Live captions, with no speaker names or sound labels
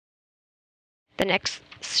The next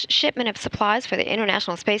shipment of supplies for the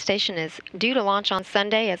International Space Station is due to launch on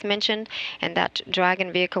Sunday, as mentioned, and that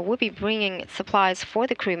Dragon vehicle will be bringing supplies for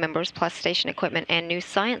the crew members, plus station equipment and new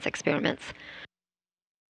science experiments.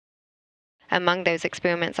 Among those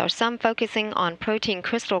experiments are some focusing on protein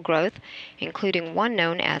crystal growth, including one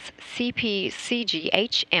known as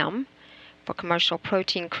CPCGHM, for commercial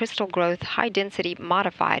protein crystal growth high-density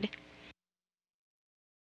modified.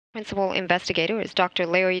 Principal investigator is Dr.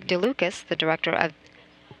 Larry DeLucas, the director of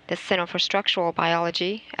the Center for Structural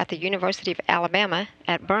Biology at the University of Alabama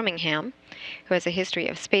at Birmingham, who has a history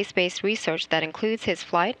of space-based research that includes his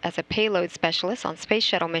flight as a payload specialist on Space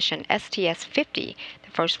Shuttle mission STS-50,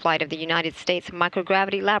 the first flight of the United States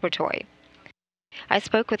Microgravity Laboratory. I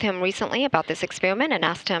spoke with him recently about this experiment and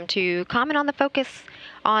asked him to comment on the focus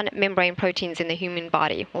on membrane proteins in the human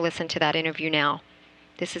body. We'll listen to that interview now.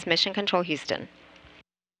 This is Mission Control Houston.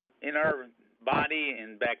 In our body,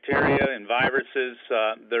 in bacteria and viruses,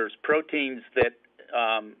 there's proteins that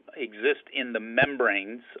exist in the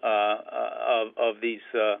membranes of these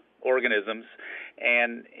organisms,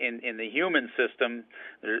 and in the human system,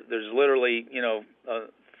 there's literally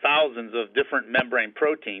thousands of different membrane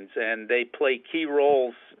proteins, and they play key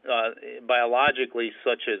roles biologically,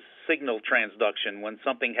 such as signal transduction. When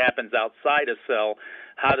something happens outside a cell,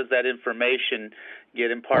 how does that information get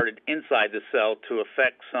imparted inside the cell to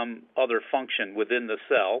affect some other function within the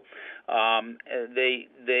cell?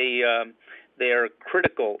 They are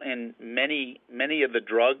critical in many of the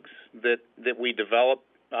drugs that we develop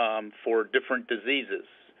for different diseases.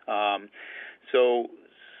 So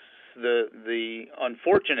the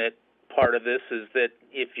unfortunate part of this is that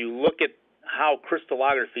if you look at how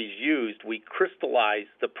crystallography is used, we crystallize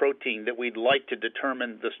the protein that we'd like to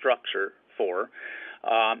determine the structure for.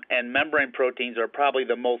 And membrane proteins are probably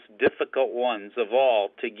the most difficult ones of all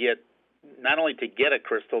to get, not only to get a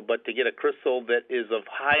crystal, but to get a crystal that is of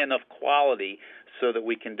high enough quality so that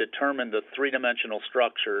we can determine the three-dimensional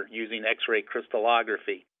structure using X-ray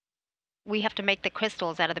crystallography. We have to make the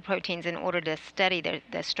crystals out of the proteins in order to study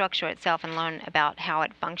the structure itself and learn about how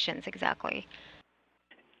it functions exactly.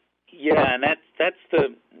 Yeah, and that's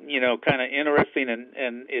the kind of interesting,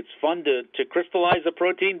 and it's fun to crystallize a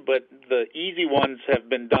protein, but the easy ones have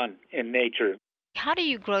been done in nature. How do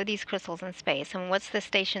you grow these crystals in space, and what's the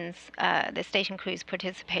station crew's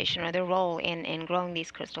participation or their role in growing these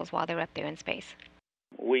crystals while they're up there in space?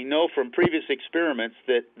 We know from previous experiments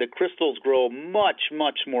that the crystals grow much,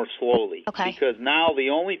 much more slowly. Okay. Because now the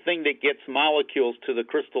only thing that gets molecules to the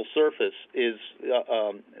crystal surface is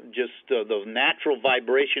just the natural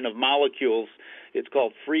vibration of molecules. It's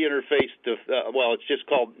called free interface, it's just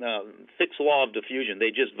called fixed law of diffusion. They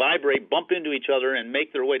just vibrate, bump into each other, and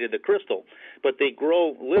make their way to the crystal. But they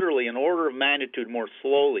grow literally an order of magnitude more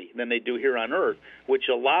slowly than they do here on Earth, which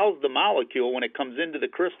allows the molecule, when it comes into the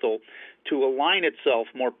crystal, to align itself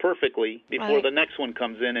more perfectly before the next one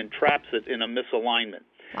comes in and traps it in a misalignment.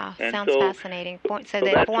 Wow, and sounds fascinating. So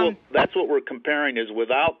that's what we're comparing, is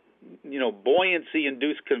without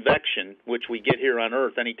buoyancy-induced convection, which we get here on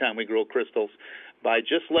Earth anytime we grow crystals, by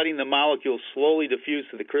just letting the molecules slowly diffuse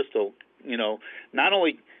to the crystal, not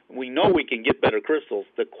only we know we can get better crystals.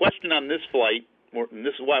 The question on this flight, and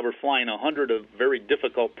this is why we're flying 100 of very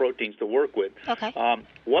difficult proteins to work with,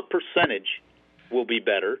 what percentage will be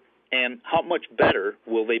better, and how much better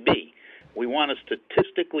will they be? We want to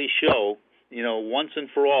statistically show, once and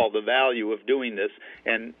for all, the value of doing this,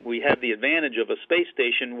 and we have the advantage of a space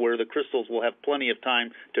station where the crystals will have plenty of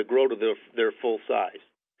time to grow to their full size.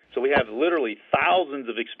 So we have literally thousands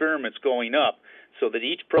of experiments going up so that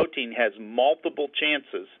each protein has multiple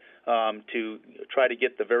chances to try to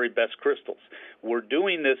get the very best crystals. We're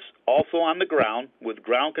doing this also on the ground with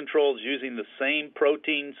ground controls using the same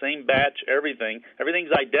protein, same batch, everything.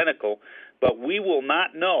 Everything's identical, but we will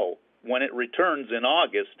not know when it returns in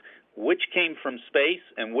August which came from space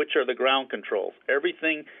and which are the ground controls.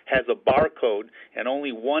 Everything has a barcode, and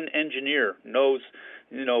only one engineer knows,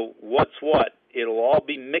 what's what. It'll all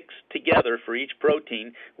be mixed together for each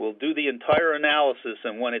protein. We'll do the entire analysis,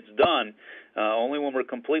 and when it's done, only when we're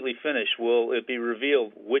completely finished will it be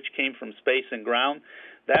revealed which came from space and ground.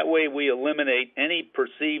 That way we eliminate any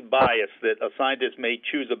perceived bias that a scientist may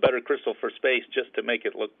choose a better crystal for space just to make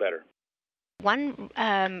it look better. One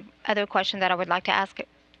other question that I would like to ask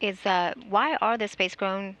is why are the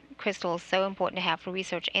space-grown crystals so important to have for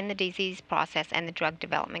research in the disease process and the drug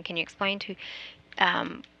development? Can you explain to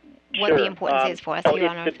what the importance is for us here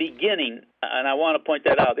on Earth? It's the beginning, and I want to point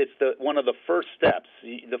that out. It's one of the first steps.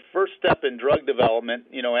 The first step in drug development,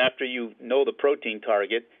 after you know the protein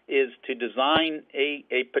target, is to design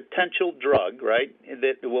a potential drug, right,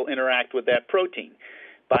 that will interact with that protein.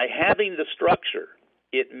 By having the structure,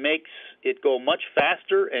 it makes it go much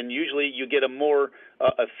faster, and usually you get a more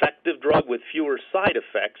effective drug with fewer side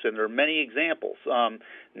effects. And there are many examples,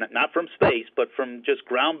 not from space, but from just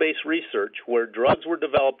ground-based research where drugs were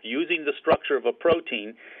developed using the structure of a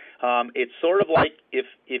protein. It's sort of like if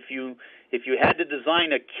you had to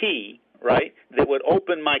design a key, right, that would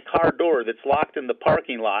open my car door that's locked in the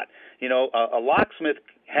parking lot. You know, a locksmith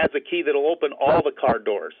has a key that'll open all the car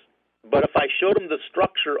doors. But if I showed him the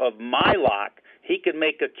structure of my lock, he could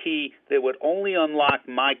make a key that would only unlock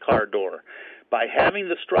my car door. By having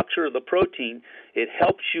the structure of the protein, it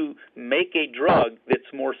helps you make a drug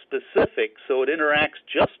that's more specific so it interacts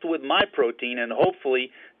just with my protein and hopefully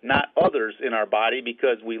not others in our body,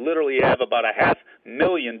 because we literally have about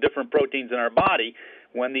 500,000 different proteins in our body.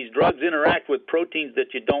 When these drugs interact with proteins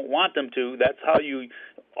that you don't want them to, that's how you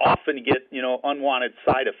often get, unwanted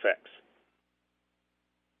side effects.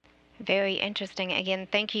 Very interesting. Again,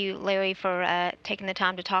 thank you, Larry, for taking the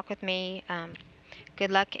time to talk with me. Good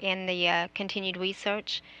luck in the continued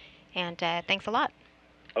research, and thanks a lot.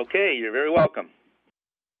 Okay, you're very welcome.